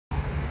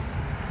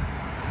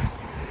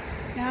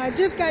Now, I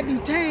just got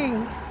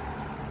detained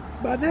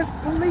by this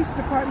police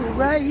department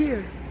right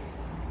here.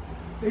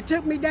 They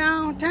took me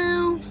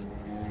downtown,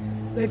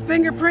 they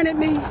fingerprinted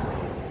me,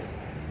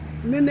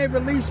 and then they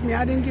released me.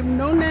 I didn't give them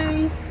no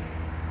name.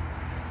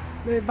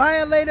 They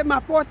violated my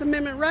Fourth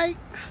Amendment right,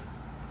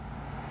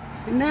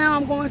 and now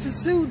I'm going to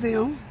sue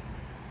them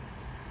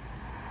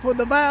for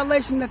the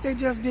violation that they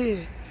just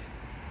did.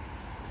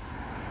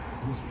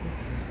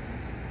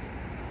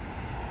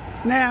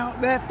 Now,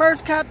 that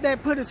first cop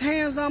that put his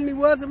hands on me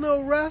was a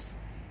little rough.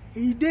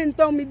 He didn't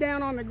throw me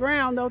down on the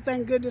ground, though,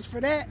 thank goodness for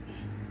that.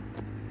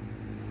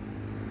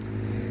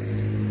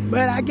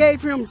 But I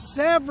gave him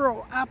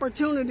several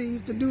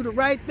opportunities to do the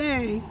right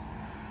thing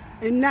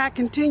and not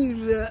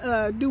continue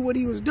to do what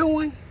he was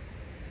doing.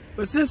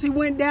 But since he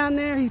went down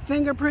there, he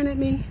fingerprinted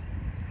me.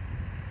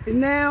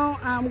 And now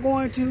I'm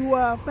going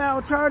to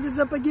file charges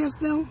up against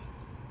them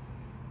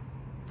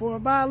for a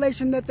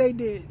violation that they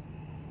did.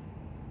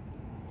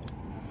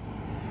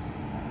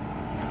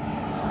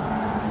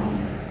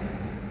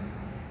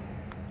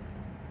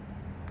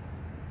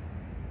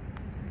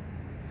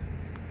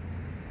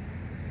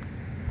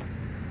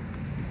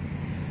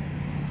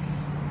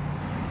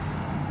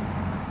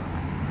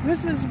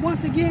 This is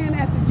once again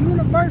at the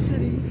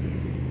University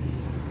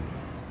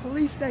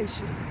Police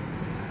Station.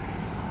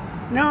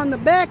 Now on the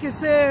back it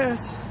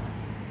says,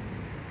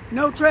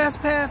 no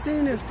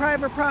trespassing is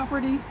private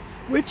property,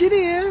 which it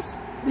is,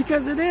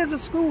 because it is a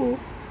school.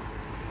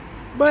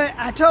 But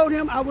I told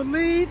him I would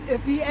leave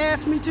if he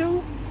asked me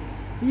to.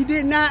 He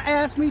did not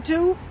ask me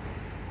to.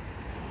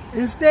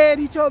 Instead,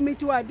 he told me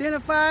to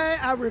identify.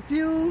 I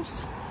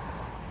refused.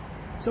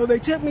 So they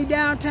took me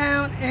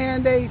downtown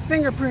and they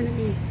fingerprinted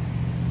me.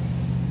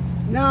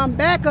 Now I'm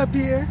back up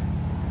here,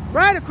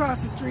 right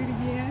across the street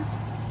again,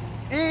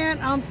 and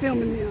I'm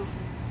filming them.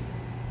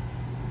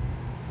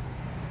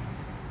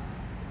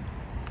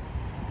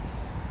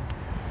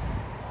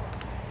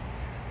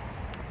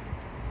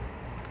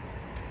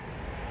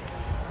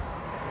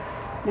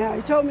 Now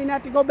he told me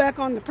not to go back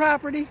on the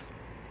property,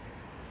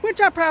 which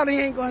I probably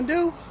ain't gonna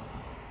do,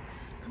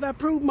 because I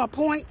proved my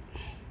point.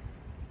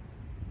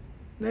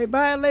 They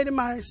violated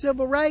my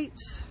civil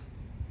rights,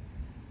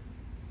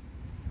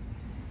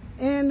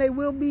 and they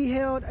will be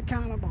held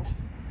accountable.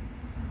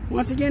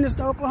 Once again, it's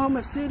the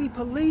Oklahoma City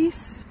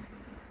Police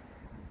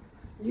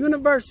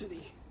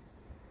University.